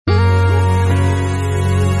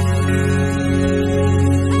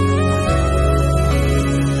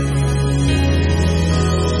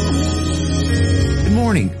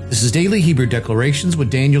is Daily Hebrew Declarations with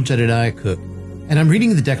Daniel Jedediah Cook, and I'm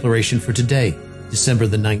reading the declaration for today, December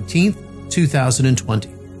the 19th, 2020.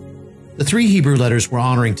 The three Hebrew letters we're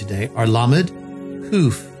honoring today are Lamed,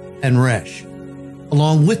 Kuf, and Resh.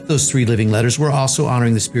 Along with those three living letters, we're also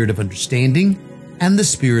honoring the spirit of understanding and the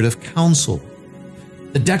spirit of counsel.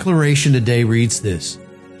 The declaration today reads this: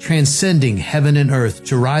 transcending heaven and earth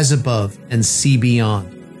to rise above and see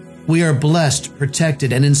beyond. We are blessed,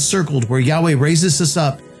 protected, and encircled where Yahweh raises us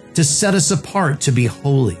up to set us apart to be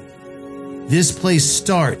holy. This place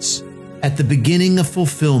starts at the beginning of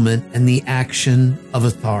fulfillment and the action of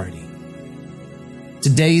authority.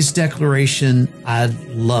 Today's declaration I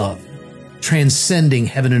love: transcending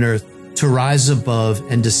heaven and earth to rise above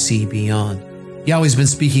and to see beyond. Yahweh's been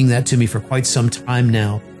speaking that to me for quite some time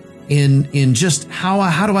now in just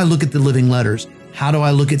how do I look at the living letters? How do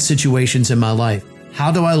I look at situations in my life?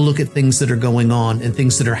 How do I look at things that are going on and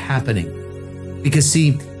things that are happening? Because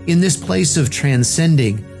see, in this place of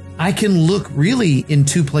transcending, I can look really in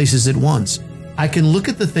two places at once. I can look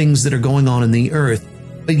at the things that are going on in the earth,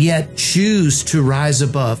 but yet choose to rise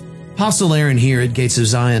above. Apostle Aaron here at Gates of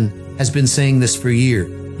Zion has been saying this for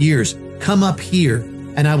years. Come up here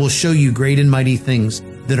and I will show you great and mighty things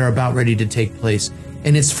that are about ready to take place.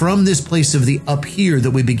 And it's from this place of the up here that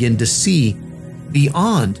we begin to see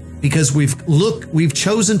beyond, because we've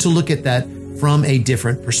chosen to look at that from a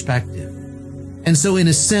different perspective. And so in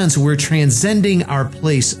a sense, we're transcending our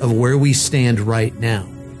place of where we stand right now.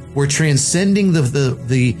 We're transcending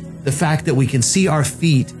the fact that we can see our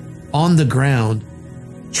feet on the ground,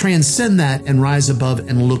 transcend that and rise above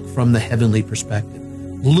and look from the heavenly perspective.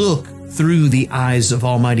 Look through the eyes of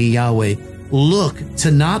Almighty Yahweh. Look to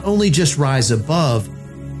not only just rise above,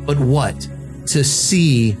 but what? To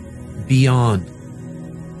see beyond.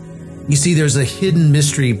 You see, there's a hidden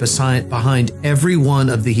mystery behind every one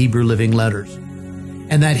of the Hebrew living letters.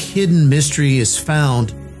 And that hidden mystery is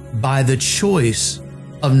found by the choice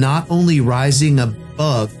of not only rising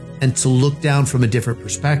above and to look down from a different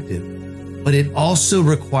perspective, but it also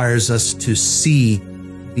requires us to see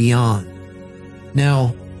beyond.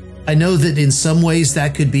 Now, I know that in some ways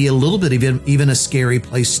that could be a little bit even a scary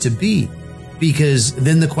place to be, because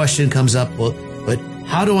then the question comes up, well, but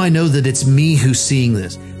how do I know that it's me who's seeing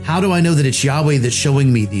this? How do I know that it's Yahweh that's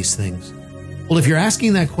showing me these things? Well, if you're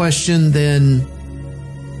asking that question, then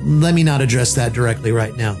let me not address that directly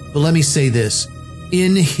right now. But let me say this: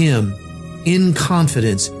 in Him, in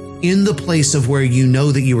confidence, in the place of where you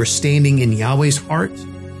know that you are standing in Yahweh's heart,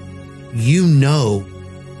 you know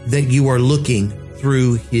that you are looking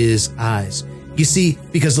through His eyes. You see,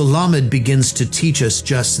 because the Lamed begins to teach us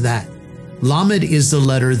just that. Lamed is the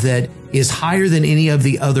letter that is higher than any of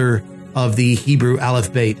the other of the Hebrew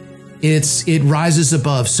Aleph Bet. It rises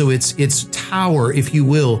above, so its tower, if you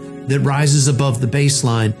will, that rises above the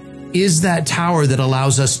baseline is that tower that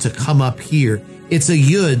allows us to come up here. It's a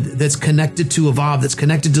Yud that's connected to a Vav, that's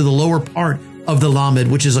connected to the lower part of the Lamed,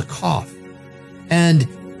 which is a Kaf. And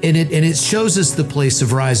it shows us the place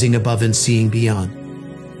of rising above and seeing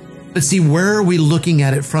beyond. But see, where are we looking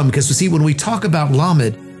at it from? Because see, when we talk about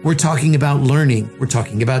Lamed, we're talking about learning, we're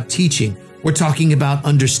talking about teaching, we're talking about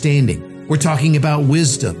understanding, we're talking about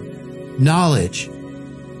wisdom, knowledge,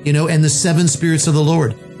 and the seven spirits of the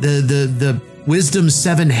Lord, the wisdom's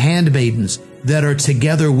seven handmaidens that are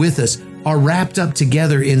together with us are wrapped up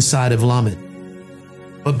together inside of Lamed.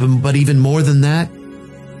 But even more than that,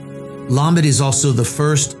 Lamed is also the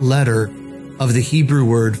first letter of the Hebrew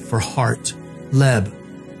word for heart, Leb.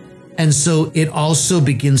 And so it also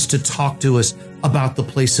begins to talk to us about the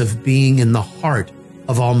place of being in the heart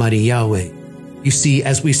of Almighty Yahweh. You see,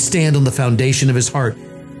 as we stand on the foundation of His heart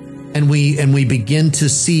and we begin to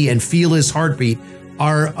see and feel His heartbeat,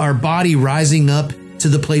 our body rising up to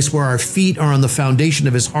the place where our feet are on the foundation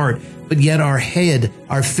of His heart, but yet our head,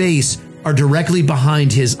 our face are directly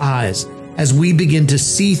behind His eyes. As we begin to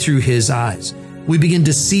see through His eyes, we begin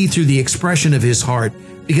to see through the expression of His heart,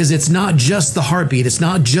 because it's not just the heartbeat, it's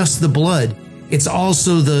not just the blood, it's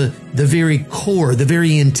also the very core, the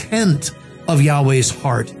very intent of Yahweh's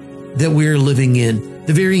heart that we're living in,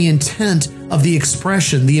 the very intent of the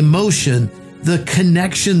expression, the emotion, the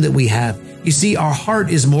connection that we have. You see, our heart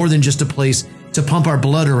is more than just a place to pump our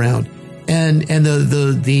blood around, and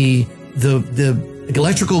the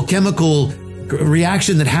electrical chemical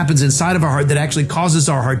reaction that happens inside of our heart that actually causes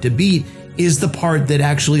our heart to beat is the part that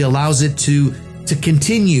actually allows it to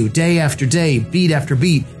continue day after day, beat after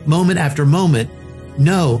beat, moment after moment.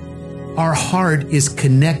 No, our heart is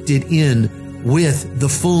connected in with the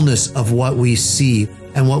fullness of what we see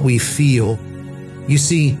and what we feel. You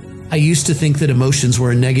see, I used to think that emotions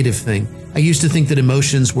were a negative thing. I used to think that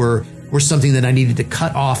emotions were were something that I needed to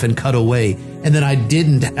cut off and cut away, and that I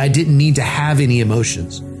didn't need to have any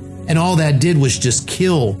emotions. And all that did was just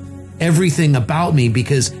kill everything about me,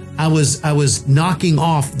 because I was knocking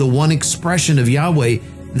off the one expression of Yahweh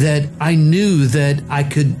that I knew that I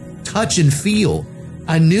could touch and feel.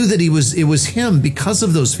 I knew that it was him because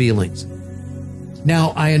of those feelings.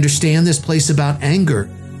 Now, I understand this place about anger,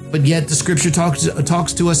 but yet the scripture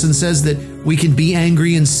talks to us and says that we can be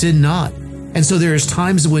angry and sin not. And so there's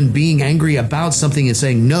times when being angry about something and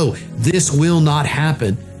saying, no, this will not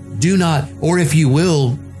happen. Do not, or if you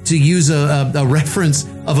will, to use a reference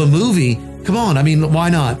of a movie, come on, I mean, why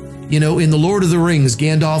not? You know, in The Lord of the Rings,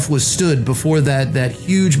 Gandalf was stood before that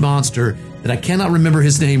huge monster that I cannot remember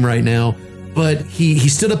his name right now, but he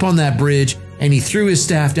stood up on that bridge and he threw his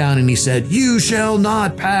staff down and he said, "You shall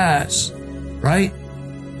not pass," right?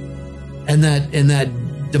 And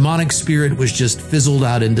that demonic spirit was just fizzled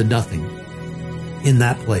out into nothing in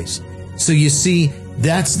that place. So you see,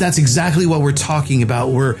 that's exactly what we're talking about.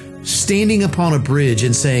 We're standing upon a bridge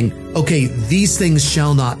and saying, okay, these things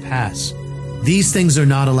shall not pass. These things are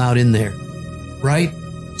not allowed in there, right?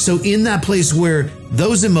 So in that place where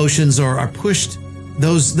those emotions are pushed,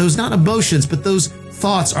 those not emotions, but those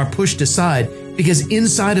thoughts are pushed aside, because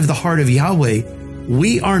inside of the heart of Yahweh,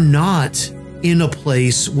 we are not in a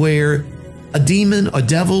place where a demon, a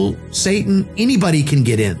devil, Satan, anybody can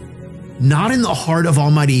get in. Not in the heart of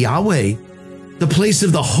Almighty Yahweh, the place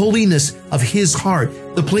of the holiness of his heart,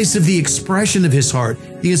 the place of the expression of his heart,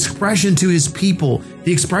 the expression to his people,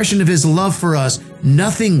 the expression of his love for us.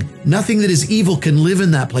 Nothing that is evil can live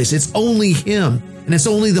in that place. It's only him, and it's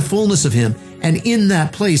only the fullness of him. And in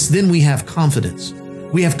that place, then we have confidence.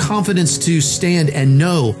 We have confidence to stand and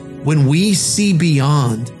know when we see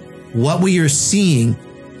beyond, what we are seeing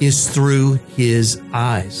is through his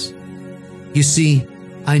eyes. You see,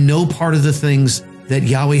 I know part of the things that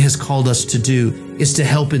Yahweh has called us to do is to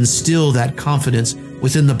help instill that confidence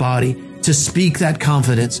within the body, to speak that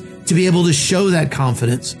confidence, to be able to show that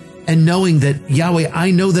confidence, and knowing that, Yahweh,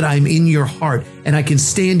 I know that I'm in your heart and I can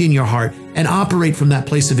stand in your heart and operate from that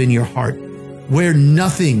place of in your heart, where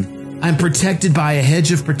I'm protected by a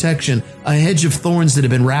hedge of protection, a hedge of thorns that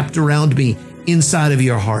have been wrapped around me inside of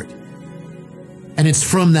your heart. And it's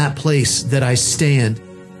from that place that I stand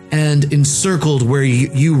and encircled where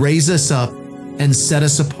you raise us up and set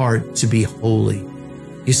us apart to be holy.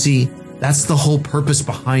 You see, that's the whole purpose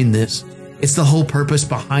behind this. It's the whole purpose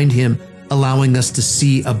behind him allowing us to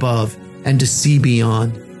see above and to see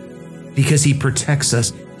beyond, because he protects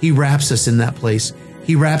us. He wraps us in that place.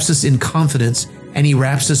 He wraps us in confidence, and he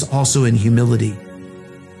wraps us also in humility.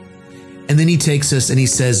 And then he takes us and he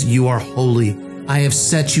says, you are holy. I have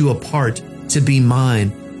set you apart to be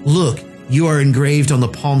mine. Look, you are engraved on the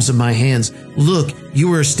palms of my hands. Look,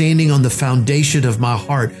 you are standing on the foundation of my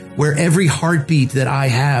heart, where every heartbeat that I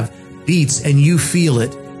have beats and you feel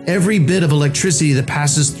it. Every bit of electricity that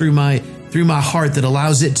passes through my heart that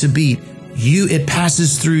allows it to beat, it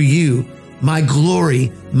passes through you. My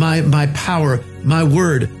glory, my power, my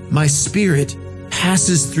word, my spirit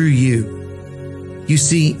passes through you. You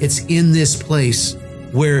see, it's in this place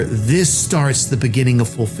where this starts the beginning of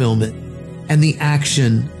fulfillment and the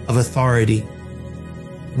action of authority.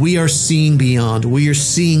 We are seeing beyond. We are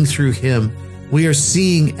seeing through him. We are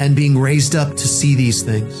seeing and being raised up to see these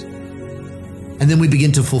things. And then we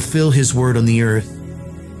begin to fulfill his word on the earth.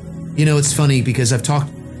 You know, it's funny because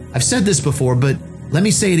I've said this before, but let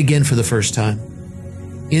me say it again for the first time.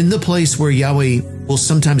 In the place where Yahweh will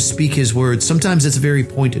sometimes speak his word, sometimes it's a very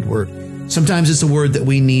pointed word. Sometimes it's a word that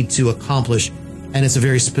we need to accomplish, and it's a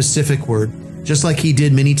very specific word, just like he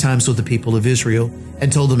did many times with the people of Israel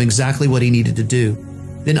and told them exactly what he needed to do.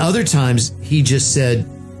 Then other times he just said,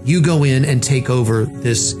 you go in and take over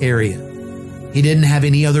this area. He didn't have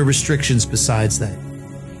any other restrictions besides that.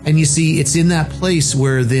 And you see, it's in that place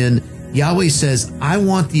where then Yahweh says, I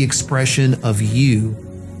want the expression of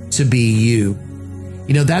you to be you.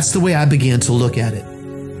 You know, that's the way I began to look at it.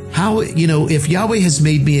 How, you know, if Yahweh has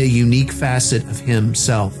made me a unique facet of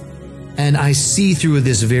himself, and I see through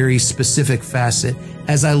this very specific facet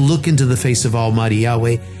as I look into the face of Almighty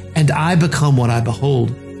Yahweh, and I become what I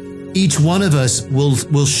behold, each one of us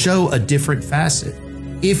will show a different facet.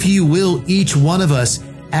 If you will, each one of us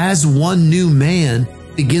as one new man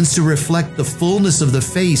begins to reflect the fullness of the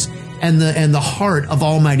face and the heart of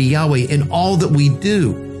Almighty Yahweh in all that we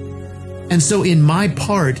do. And so in my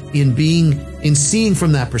part, in seeing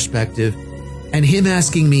from that perspective, and him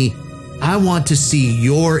asking me, I want to see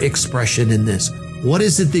your expression in this. What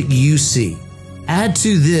is it that you see? Add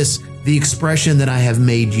to this the expression that I have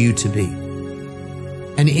made you to be.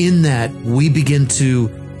 And in that, we begin to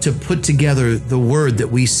to put together the word that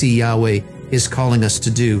we see Yahweh is calling us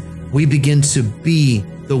to do. We begin to be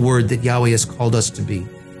the word that Yahweh has called us to be.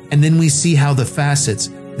 And then we see how the facets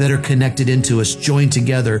that are connected into us join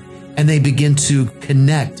together, and they begin to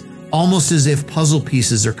connect almost as if puzzle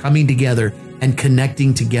pieces are coming together and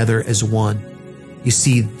connecting together as one. You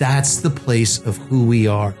see, that's the place of who we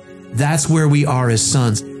are. That's where we are as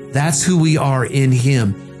sons. That's who we are in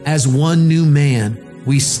Him. As one new man,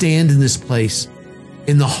 we stand in this place,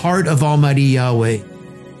 in the heart of Almighty Yahweh,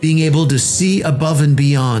 being able to see above and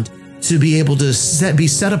beyond, to be able to be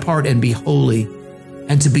set apart and be holy,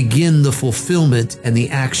 and to begin the fulfillment and the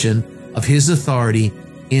action of His authority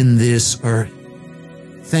in this earth.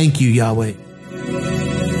 Thank you, Yahweh.